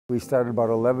We started about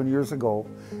 11 years ago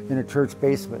in a church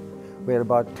basement. We had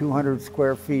about 200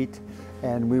 square feet,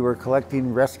 and we were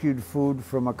collecting rescued food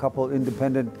from a couple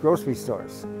independent grocery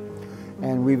stores.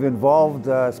 And we've evolved,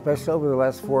 especially over the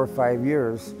last 4 or 5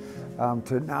 years,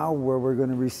 to now where we're going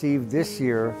to receive this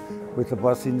year, with the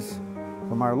blessings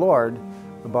from our Lord,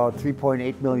 about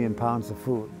 3.8 million pounds of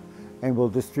food. And we'll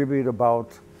distribute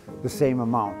about the same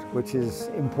amount, which is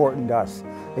important to us.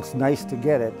 It's nice to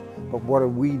get it, but what are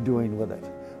we doing with it?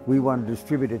 We want to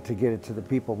distribute it to get it to the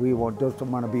people. We don't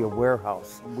want to be a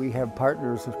warehouse. We have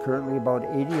partners, currently about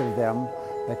 80 of them,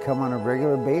 that come on a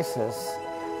regular basis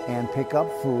and pick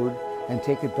up food and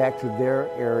take it back to their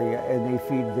area, and they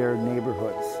feed their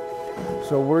neighborhoods.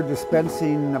 So we're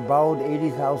dispensing about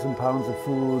 80,000 pounds of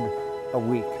food a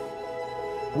week.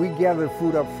 We gather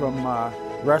food up from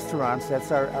restaurants,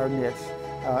 that's our niche,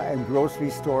 and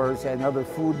grocery stores and other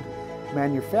food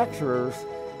manufacturers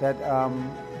that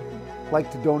like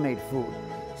to donate food.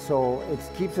 So it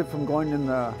keeps it from going in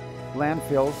the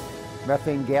landfills,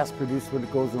 methane gas produced when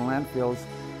it goes in landfills,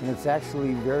 and it's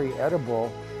actually very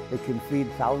edible. It can feed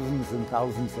thousands and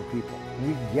thousands of people.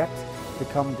 We get to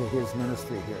come to his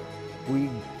ministry here.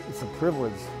 It's a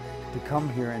privilege to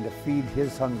come here and to feed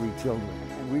his hungry children.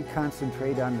 And we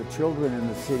concentrate on the children in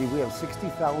the city. We have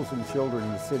 60,000 children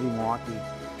in the city of Milwaukee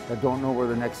that don't know where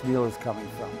the next meal is coming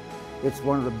from. It's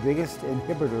one of the biggest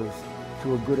inhibitors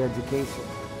to a good education.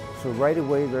 So right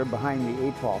away they're behind the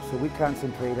 8 ball. So we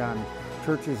concentrate on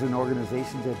churches and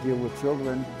organizations that deal with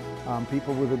children,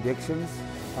 people with addictions,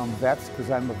 vets, because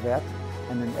I'm a vet,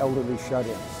 and then elderly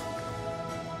shut-ins.